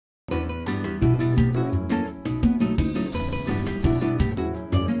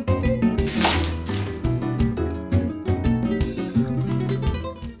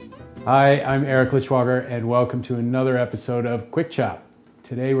Hi, I'm Eric Lichwager and welcome to another episode of Quick Chop.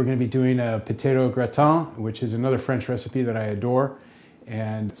 Today we're going to be doing a potato gratin, which is another French recipe that I adore.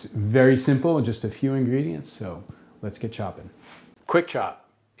 And it's very simple, just a few ingredients, so let's get chopping. Quick Chop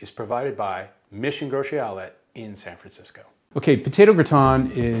is provided by Mission Grocery Outlet in San Francisco. Okay, potato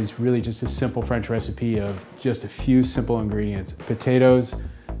gratin is really just a simple French recipe of just a few simple ingredients. Potatoes,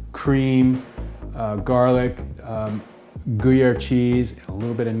 cream, garlic, Gruyère cheese, and a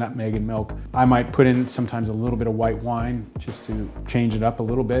little bit of nutmeg and milk. I might put in sometimes a little bit of white wine just to change it up a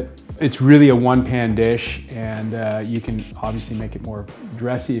little bit. It's really a one-pan dish, and you can obviously make it more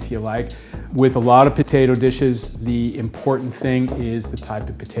dressy if you like. With a lot of potato dishes, the important thing is the type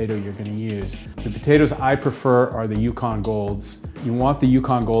of potato you're going to use. The potatoes I prefer are the Yukon Golds. You want the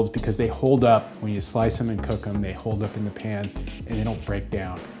Yukon Golds because they hold up when you slice them and cook them. They hold up in the pan and they don't break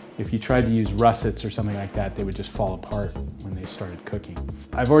down. If you tried to use russets or something like that, they would just fall apart when they started cooking.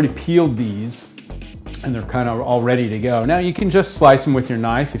 I've already peeled these and they're kind of all ready to go. Now you can just slice them with your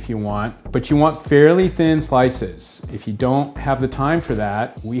knife if you want, but you want fairly thin slices. If you don't have the time for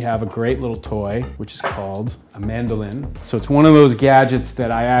that, we have a great little toy, which is called a mandolin. So it's one of those gadgets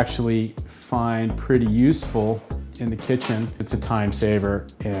that I actually find pretty useful in the kitchen. It's a time saver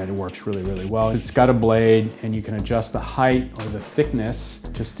and it works really, really well. It's got a blade and you can adjust the height or the thickness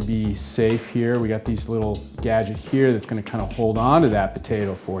just to be safe here. We got these little gadget here that's gonna kind of hold on to that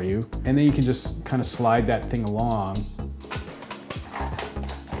potato for you. And then you can just kind of slide that thing along.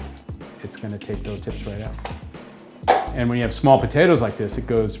 It's gonna take those tips right out. And when you have small potatoes like this, it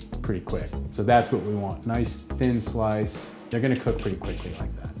goes pretty quick. So that's what we want. Nice thin slice. They're gonna cook pretty quickly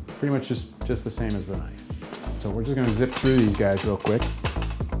like that. Pretty much just the same as the knife. So we're just gonna zip through these guys real quick.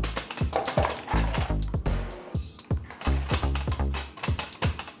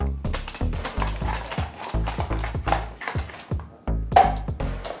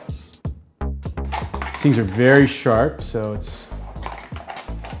 These things are very sharp, so it's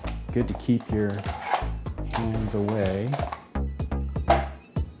good to keep your hands away.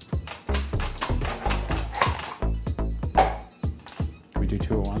 We do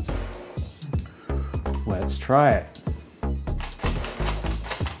two at once. Let's try it.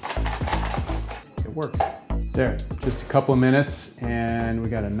 It works. There, just a couple of minutes and we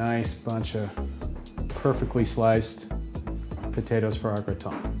got a nice bunch of perfectly sliced potatoes for our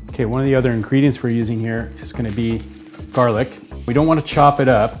gratin. Okay, one of the other ingredients we're using here is going to be garlic. We don't want to chop it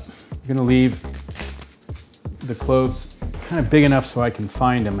up. We're going to leave the cloves kind of big enough so I can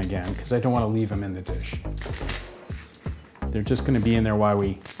find them again because I don't want to leave them in the dish. They're just going to be in there while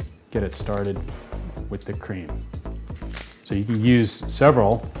we get it started with the cream. So you can use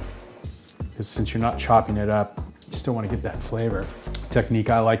several because since you're not chopping it up, you still want to get that flavor. Technique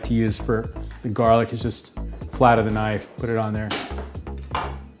I like to use for the garlic is just flat of the knife, put it on there,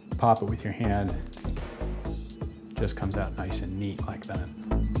 pop it with your hand. Just comes out nice and neat like that.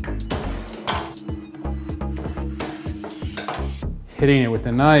 Hitting it with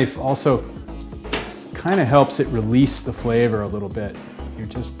the knife also kind of helps it release the flavor a little bit. You're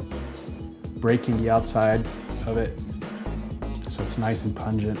just breaking the outside of it so it's nice and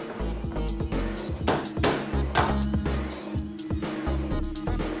pungent.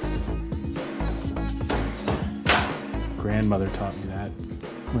 Grandmother taught me that.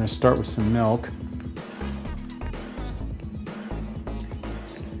 I'm going to start with some milk.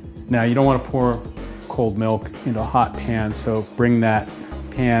 Now you don't want to pour cold milk into a hot pan, so bring that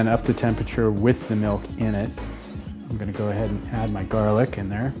pan up to temperature with the milk in it. I'm going to go ahead and add my garlic in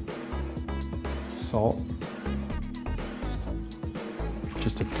there. Salt,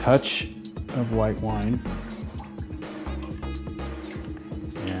 just a touch of white wine,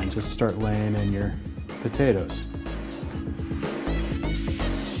 and just start laying in your potatoes.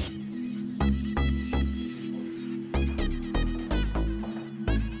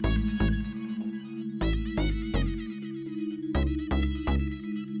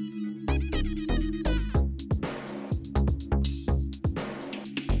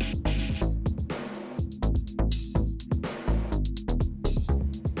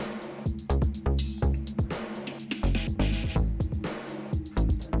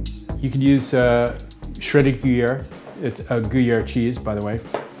 You can use shredded Gruyère. It's a Gruyère cheese, by the way,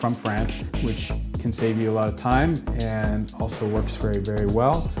 from France, which can save you a lot of time and also works very, very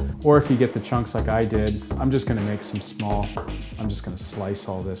well. Or if you get the chunks like I did, I'm just gonna make some small, I'm just gonna slice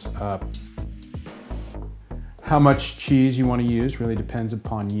all this up. How much cheese you want to use really depends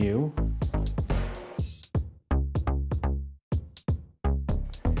upon you.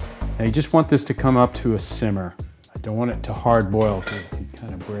 Now you just want this to come up to a simmer. I don't want it to hard boil so it can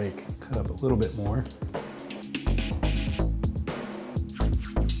kind of break. Cut up a little bit more.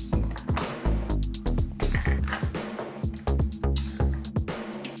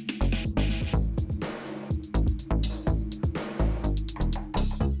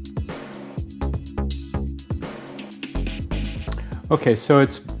 Okay, so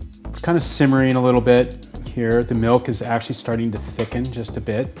it's kind of simmering a little bit here. The milk is actually starting to thicken just a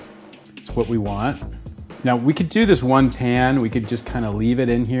bit. It's what we want. Now we could do this one pan. We could just kind of leave it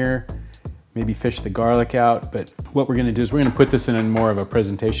in here, maybe fish the garlic out, but what we're gonna do is we're gonna put this in more of a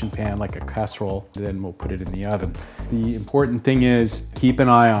presentation pan, like a casserole, then we'll put it in the oven. The important thing is keep an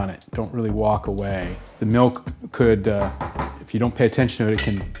eye on it. Don't really walk away. The milk could, if you don't pay attention to it, it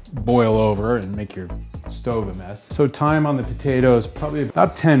can boil over and make your stove a mess. So time on the potatoes, probably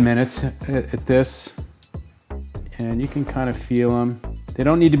about 10 minutes at this, and you can kind of feel them. They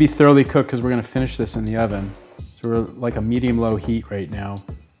don't need to be thoroughly cooked because we're gonna finish this in the oven. So we're like a medium-low heat right now.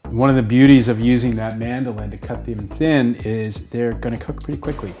 One of the beauties of using that mandolin to cut them thin is they're gonna cook pretty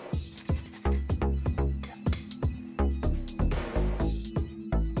quickly.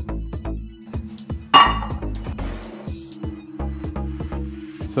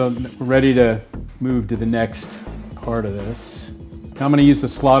 So we're ready to move to the next part of this. Now I'm gonna use a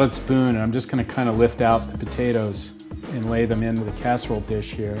slotted spoon and I'm just gonna kind of lift out the potatoes and lay them into the casserole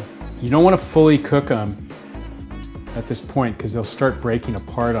dish here. You don't wanna fully cook them at this point because they'll start breaking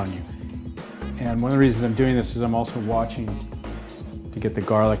apart on you. And one of the reasons I'm doing this is I'm also watching to get the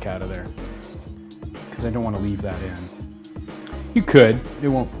garlic out of there because I don't want to leave that in. You could, it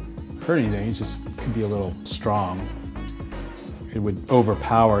won't hurt anything, it just could be a little strong. It would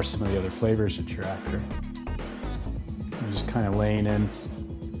overpower some of the other flavors that you're after. I'm just kind of laying in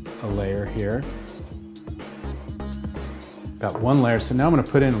a layer here. Got one layer, so now I'm going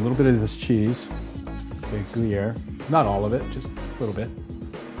to put in a little bit of this cheese, the Gruyère. Not all of it, just a little bit.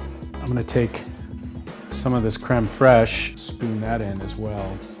 I'm going to take some of this creme fraiche, spoon that in as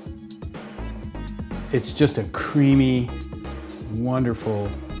well. It's just a creamy, wonderful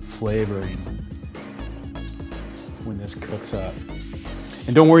flavoring when this cooks up.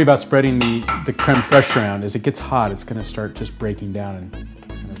 And don't worry about spreading the creme fraiche around. As it gets hot, it's going to start just breaking down and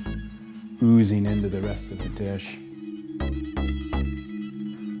kind of oozing into the rest of the dish.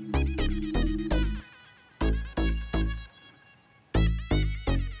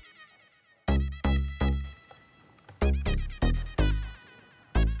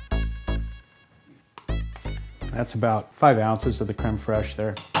 That's about 5 ounces of the creme fraiche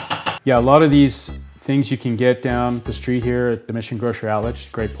there. Yeah, a lot of these things you can get down the street here at the Mission Grocery Outlet.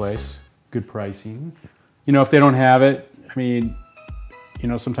 Great place, good pricing. You know, if they don't have it, I mean, you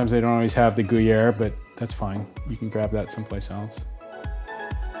know, sometimes they don't always have the Gruyère, but that's fine. You can grab that someplace else.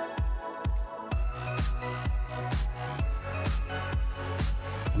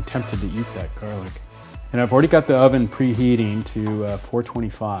 I'm tempted to eat that garlic. And I've already got the oven preheating to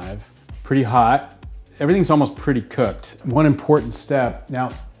 425, pretty hot. Everything's almost pretty cooked. One important step, now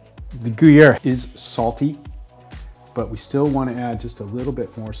the Gruyère is salty, but we still want to add just a little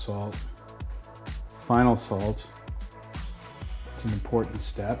bit more salt. Final salt, it's an important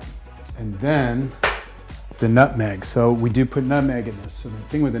step. And then the nutmeg. So we do put nutmeg in this. So the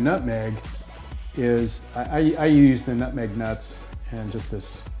thing with the nutmeg is I use the nutmeg nuts and just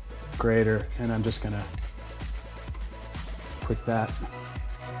this grater, and I'm just gonna put that.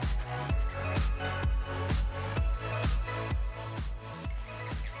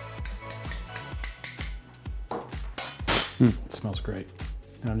 It smells great.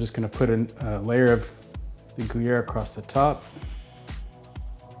 And I'm just gonna put a layer of the Gruyère across the top.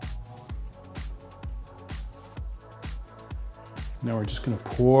 Now we're just gonna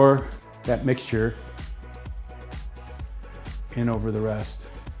pour that mixture in over the rest.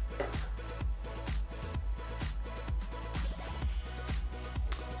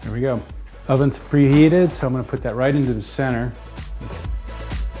 There we go. Oven's preheated, so I'm gonna put that right into the center.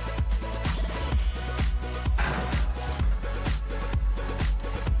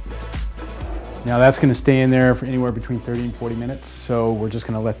 Now that's gonna stay in there for anywhere between 30 and 40 minutes. So we're just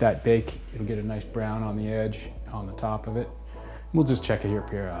gonna let that bake. It'll get a nice brown on the edge, on the top of it. We'll just check it here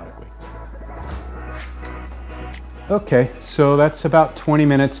periodically. Okay, so that's about 20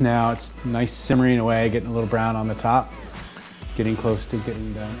 minutes now. It's nice simmering away, getting a little brown on the top, getting close to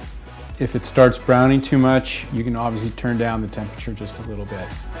getting done. If it starts browning too much, you can obviously turn down the temperature just a little bit.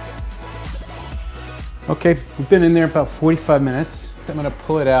 Okay, we've been in there about 45 minutes. I'm gonna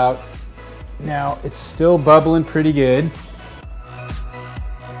pull it out. Now, it's still bubbling pretty good,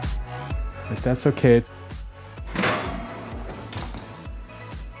 but that's okay.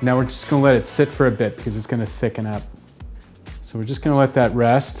 Now we're just gonna let it sit for a bit because it's gonna thicken up. So we're just gonna let that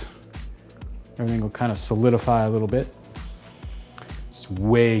rest. Everything will kind of solidify a little bit. It's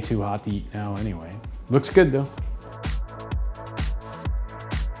way too hot to eat now anyway. Looks good though.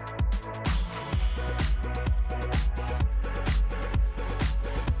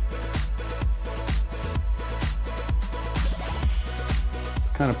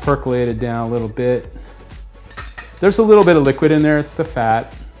 kind of percolate it down a little bit. There's a little bit of liquid in there, it's the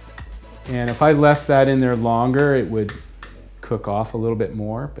fat. And if I left that in there longer, it would cook off a little bit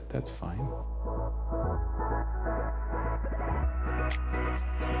more, but that's fine.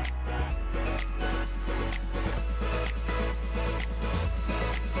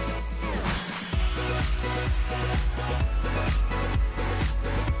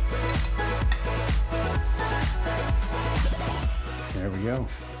 There we go.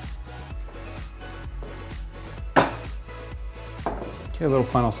 Okay, a little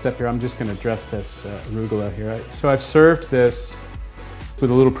final step here. I'm just going to dress this arugula here. So I've served this with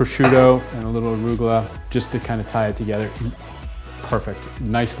a little prosciutto and a little arugula just to kind of tie it together. Perfect.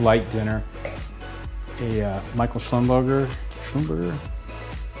 Nice light dinner. A Michel Schlumberger.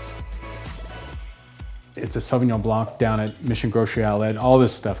 It's a Sauvignon Blanc down at Mission Grocery Outlet. All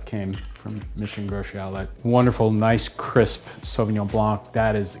this stuff came from Mission Grocery Outlet. Wonderful, nice, crisp Sauvignon Blanc.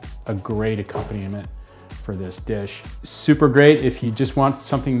 That is a great accompaniment for this dish. Super great if you just want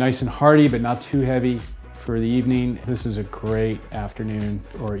something nice and hearty but not too heavy for the evening. This is a great afternoon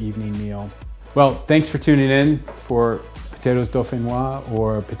or evening meal. Well, thanks for tuning in for Potatoes Dauphinoise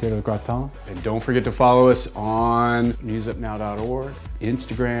or Potatoes Gratin. And don't forget to follow us on newsupnow.org,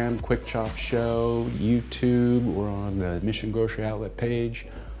 Instagram, Quick Chop Show, YouTube. We're on the Mission Grocery Outlet page.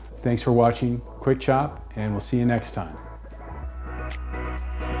 Thanks for watching Quick Chop, and we'll see you next time.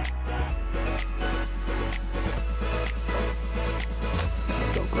 It's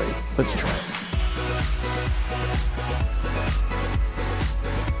gonna go great. Let's try it.